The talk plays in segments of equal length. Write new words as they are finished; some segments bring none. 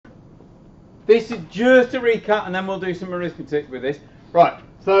this is just a recap, and then we'll do some arithmetic with this. Right,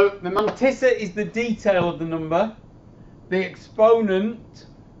 so the mantissa is the detail of the number. The exponent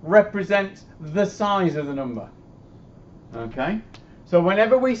represents the size of the number. Okay, so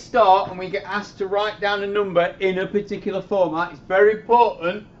whenever we start and we get asked to write down a number in a particular format, it's very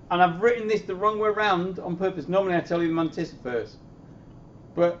important, and I've written this the wrong way around on purpose. Normally I tell you the mantissa first,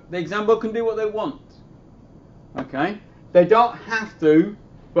 but the exam book can do what they want. Okay, they don't have to,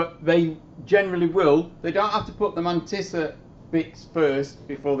 but they generally will. They don't have to put the mantissa bits first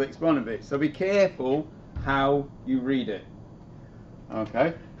before the exponent bits, so be careful how you read it.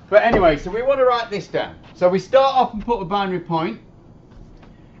 Okay, but anyway, so we want to write this down. So we start off and put a binary point.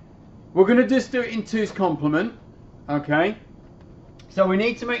 We're going to just do it in 2's complement. Okay, so we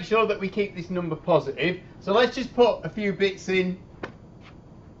need to make sure that we keep this number positive. So let's just put a few bits in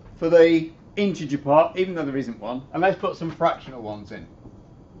for the integer part, even though there isn't one, and let's put some fractional ones in.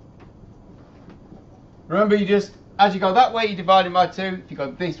 Remember, you just, as you go that way, you're dividing by 2. If you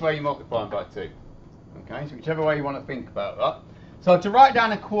go this way, you're multiplying by 2. Okay, so whichever way you want to think about that. So to write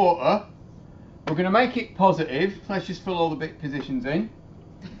down a quarter, we're going to make it positive. So let's just fill all the bit positions in.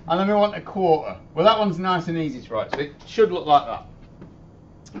 And then we want a quarter. Well, that one's nice and easy to write, so it should look like that.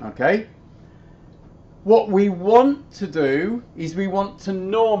 Okay. What we want to do is we want to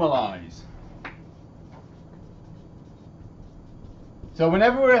normalise. So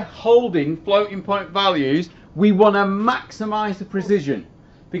whenever we're holding floating point values, we want to maximise the precision,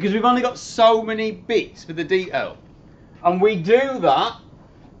 because we've only got so many bits for the detail. And we do that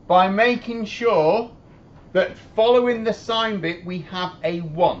by making sure that following the sign bit we have a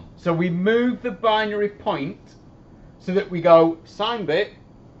 1. So we move the binary point so that we go sign bit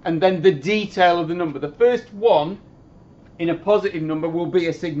and then the detail of the number. The first 1 in a positive number will be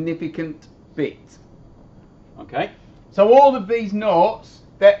a significant bit. Okay, so all of these noughts,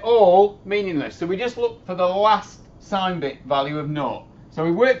 they're all meaningless. So we just look for the last sign bit value of 0. So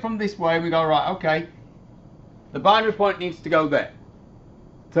we work from this way, we go, right, okay, the binary point needs to go there.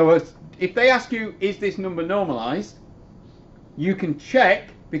 So if they ask you, is this number normalised, you can check,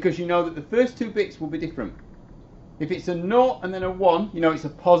 because you know that the first 2 bits will be different. If it's a 0 and then a 1, you know it's a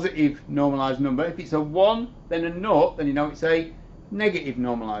positive normalised number. If it's a 1, then a 0, then you know it's a negative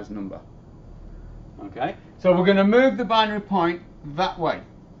normalised number. Okay, so we're going to move the binary point that way.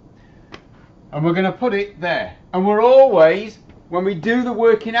 And we're going to put it there. And we're always, when we do the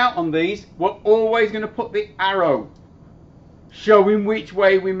working out on these, we're always going to put the arrow showing which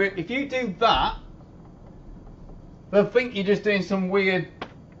way we move. If you do that, they'll think you're just doing some weird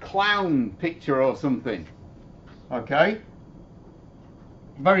clown picture or something. Okay?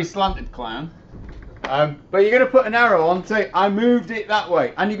 Very slanted clown. But you're going to put an arrow on, say, I moved it that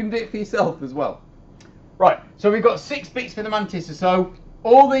way. And you can do it for yourself as well. Right, so we've got 6 bits for the mantissa. So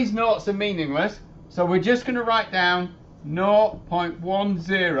all these noughts are meaningless. So we're just going to write down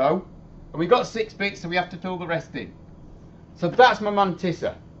 0.10, and we've got 6 bits, so we have to fill the rest in. So that's my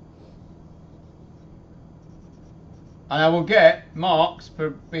mantissa, and I will get marks for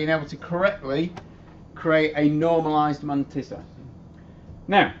being able to correctly create a normalised mantissa.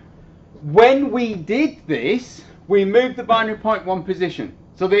 Now, when we did this, we moved the binary point 1 position,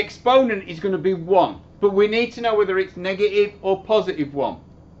 so the exponent is going to be 1, but we need to know whether it's negative or positive 1.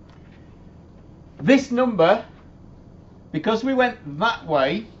 This number, because we went that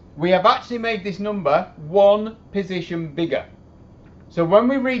way, we have actually made this number 1 position bigger. So when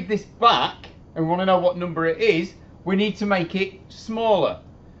we read this back and we want to know what number it is, we need to make it smaller.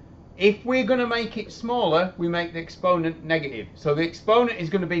 If we're going to make it smaller, we make the exponent negative. So the exponent is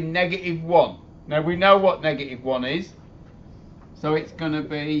going to be negative 1. Now we know what negative 1 is. So it's going to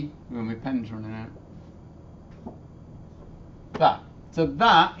be, well, my pen's running out. That. So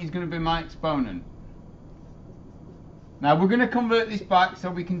that is going to be my exponent. Now we're going to convert this back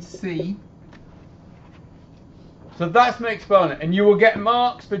so we can see. So that's my exponent, and you will get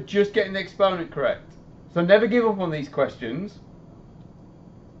marks for just getting the exponent correct. So never give up on these questions,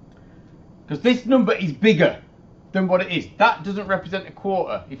 because this number is bigger than what it is. That doesn't represent a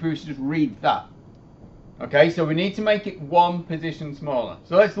quarter if we were to just read that. Okay, so we need to make it 1 position smaller.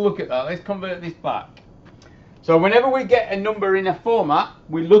 So let's look at that. Let's convert this back. So whenever we get a number in a format,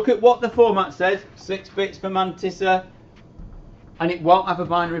 we look at what the format says, 6 bits for mantissa, and it won't have a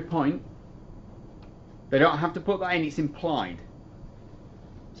binary point. They don't have to put that in, it's implied.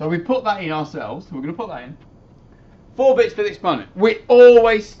 So we put that in ourselves, so we're going to put that in. 4 bits for the exponent. We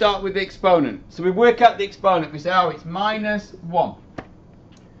always start with the exponent. So we work out the exponent, we say, oh, it's -1.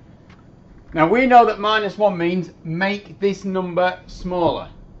 Now we know that -1 means make this number smaller.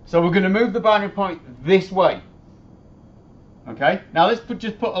 So we're going to move the binary point this way. Okay, now let's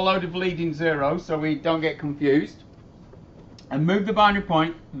just put a load of leading zeros so we don't get confused. And move the binary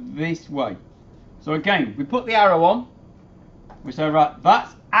point this way. So again, we put the arrow on. We say, right,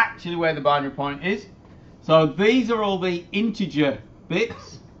 that's actually where the binary point is. So these are all the integer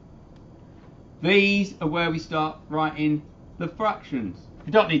bits. These are where we start writing the fractions.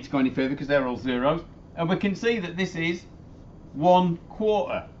 We don't need to go any further because they're all zeros. And we can see that this is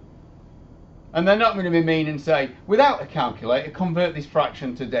 1/4. And they're not going to be mean and say, without a calculator, convert this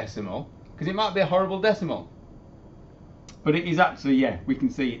fraction to decimal, because it might be a horrible decimal. But it is actually, yeah, we can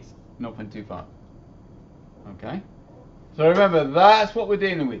see it's 0.25. Okay? So remember, that's what we're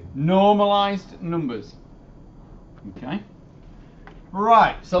dealing with. Normalised numbers. Okay?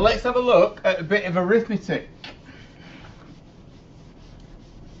 Right, so let's have a look at a bit of arithmetic.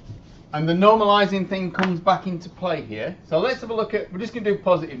 And the normalising thing comes back into play here. So let's have a look at, we're just going to do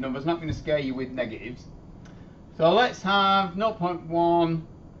positive numbers, not going to scare you with negatives. So let's have 0.1.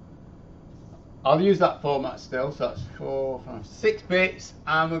 I'll use that format still, so that's 4, 5, 6 bits,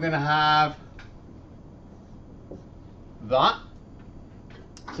 and we're going to have that.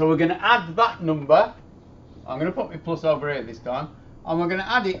 So we're going to add that number. I'm going to put my plus over here this time, and we're going to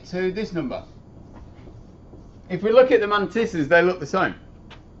add it to this number. If we look at the mantisses, they look the same.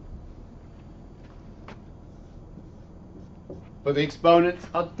 But the exponents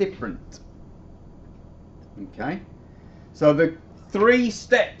are different. Okay? So the 3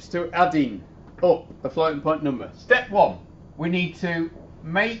 steps to adding up a floating point number. Step 1, we need to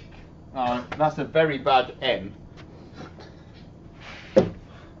make, that's a very bad M.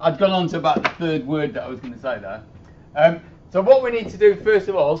 I'd gone on to about the 3rd word that I was going to say there. So what we need to do first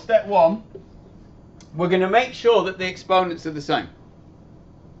of all, step 1, we're going to make sure that the exponents are the same.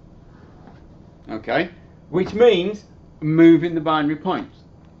 Okay? Which means moving the binary points.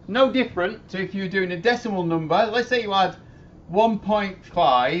 No different to if you were doing a decimal number. Let's say you had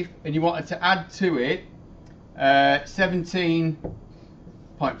 1.5 and you wanted to add to it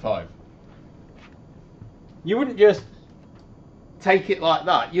 17.5. You wouldn't just take it like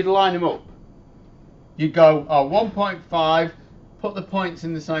that. You'd line them up. You'd go, oh, 1.5, put the points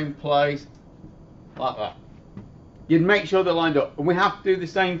in the same place, like that. You'd make sure they're lined up. And we have to do the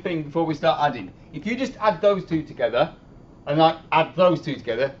same thing before we start adding. If you just add those two together, and like add those two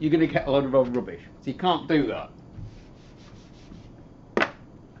together, you're going to get a load of old rubbish. So you can't do that.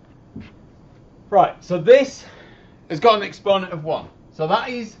 Right, so this has got an exponent of 1. So that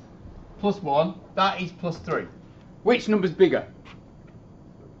is plus 1, that is plus 3. Which number's bigger?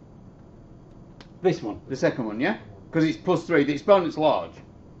 This one, the second one, yeah? Because it's plus 3, the exponent's large.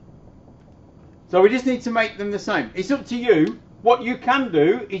 So we just need to make them the same. It's up to you. What you can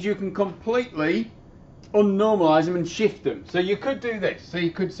do is you can completely un-normalise them and shift them. So you could do this. So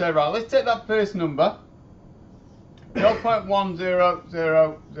you could say, right, let's take that first number,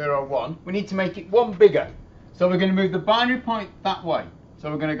 0.10001. We need to make it 1 bigger. So we're going to move the binary point that way.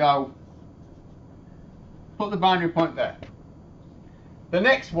 So we're going to go, put the binary point there. The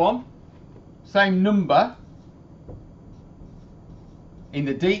next one, same number in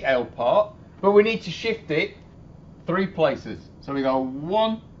the detail part, but we need to shift it 3 places. So we go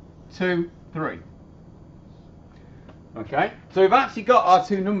 1, 2, 3. Okay, so we've actually got our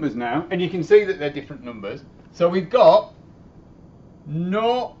 2 numbers now, and you can see that they're different numbers. So we've got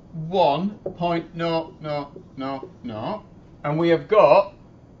 0.0000, and we have got,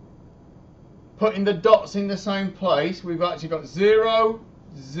 putting the dots in the same place, we've actually got 0,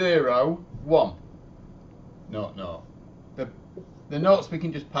 0, 1. No. The notes we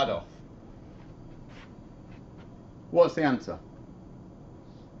can just pad off. What's the answer?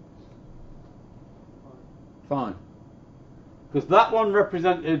 5. Because that one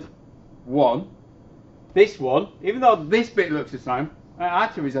represented 1. This one, even though this bit looks the same,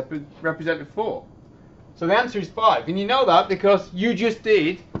 actually represented 4. So the answer is 5. And you know that because you just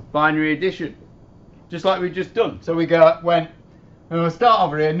did binary addition. Just like we've just done. So we went, we'll start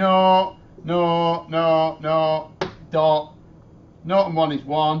over here, no, dot. 0 and 1 is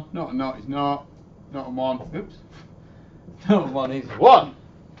 1, 0 and 0 is 0, 0 and 1, oops. 0 and 1 is 1.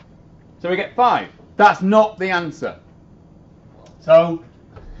 So we get 5. That's not the answer. So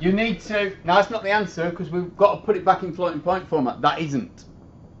you need to, now that's not the answer because we've got to put it back in floating point format. That isn't.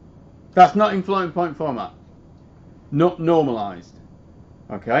 That's not in floating point format. Not normalised.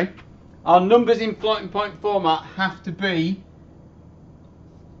 Okay? Our numbers in floating point format have to be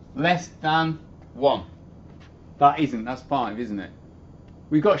less than 1. That isn't, that's 5, isn't it?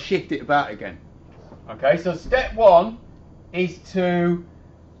 We've got to shift it about again. Okay, so step 1 is to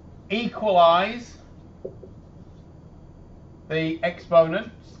equalize the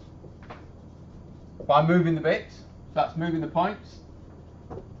exponents by moving the bits. That's moving the points.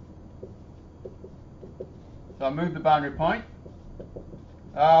 So I move the boundary point.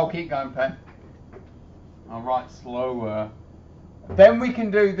 Oh, keep going, pen. I'll write slower. Then we can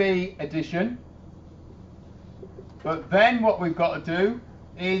do the addition. But then what we've got to do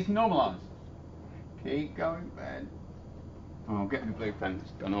is normalise. Keep going, pen. Oh, I'll get the blue pen.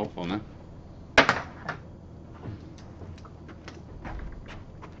 It's gone awful now.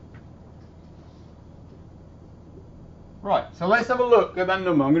 Right, so let's have a look at that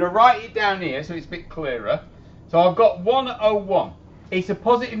number. I'm going to write it down here so it's a bit clearer. So I've got 101. It's a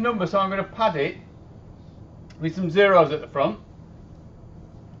positive number, so I'm going to pad it with some zeros at the front.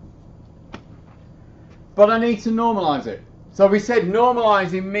 But I need to normalise it. So we said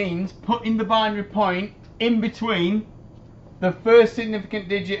normalising means putting the binary point in between the first significant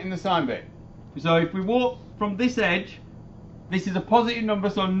digit and the sign bit. So if we walk from this edge, this is a positive number,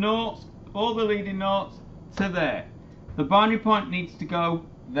 so noughts, all the leading noughts, to there. The binary point needs to go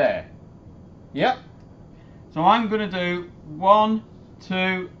there. Yep. So I'm going to do 1,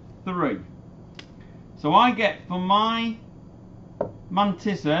 2, 3. So I get for my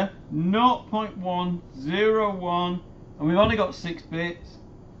mantissa 0.101, and we've only got 6 bits,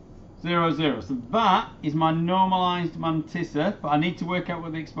 0, 0. So that is my normalised mantissa, but I need to work out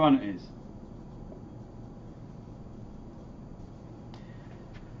what the exponent is.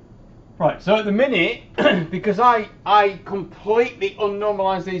 Right, so at the minute, because I completely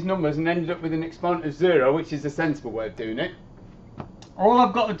unnormalised these numbers and ended up with an exponent of 0, which is a sensible way of doing it, all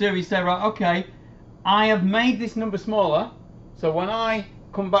I've got to do is say, right, okay, I have made this number smaller, so when I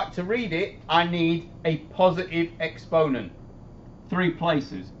come back to read it, I need a positive exponent. 3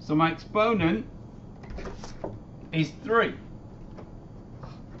 places. So my exponent is 3.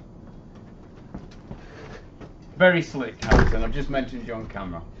 Very slick, Harrison. I've just mentioned you on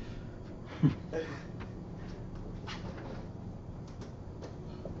camera.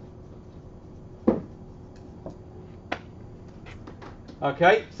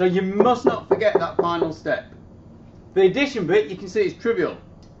 Okay, so you must not forget that final step. The addition bit, you can see it's trivial.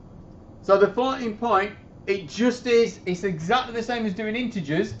 So the floating point, it just is, it's exactly the same as doing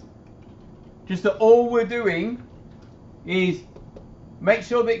integers, just that all we're doing is make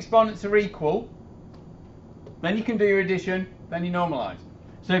sure the exponents are equal, then you can do your addition, then you normalise.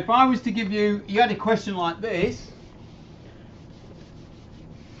 So if I was to give you, you had a question like this,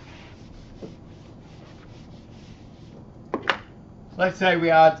 let's say we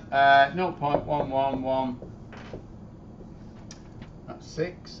had 0.111, that's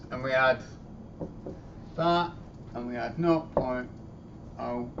 6, and we had that, and we had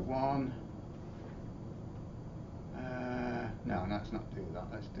 0.01, no, let's not do that,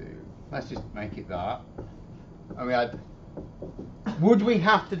 let's just make it that, and we had, would we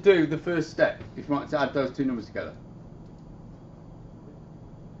have to do the first step if we wanted to add those two numbers together?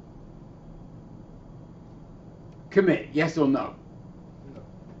 Commit, yes or no? No.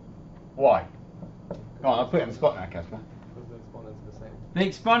 Why? Come on, I'll put it on the spot now, Casper. Because the exponents are the same. The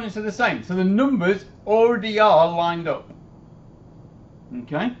exponents are the same, so the numbers already are lined up.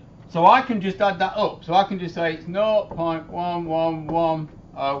 Okay? So I can just add that up. So I can just say it's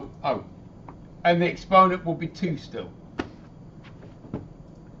 0.11100. And the exponent will be 2 still.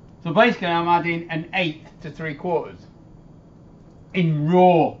 So basically I'm adding an 1/8 to 3/4. In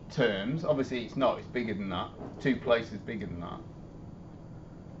raw terms, obviously it's not, it's bigger than that. 2 places bigger than that.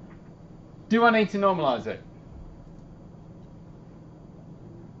 Do I need to normalise it?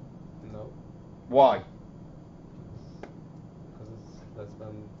 No. Why? Because it's less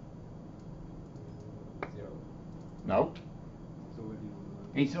than 0. No. So what do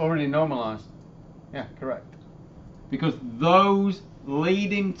you... It's already normalised. Yeah, correct. Because those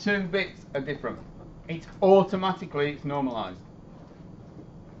leading 2 bits are different. It's automatically, it's normalised.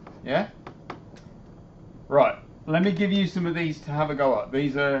 Yeah? Right, let me give you some of these to have a go at.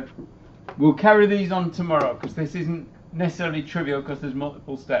 These are, we'll carry these on tomorrow because this isn't necessarily trivial because there's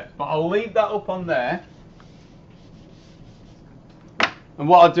multiple steps. But I'll leave that up on there. And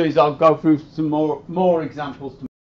what I'll do is I'll go through some more examples tomorrow.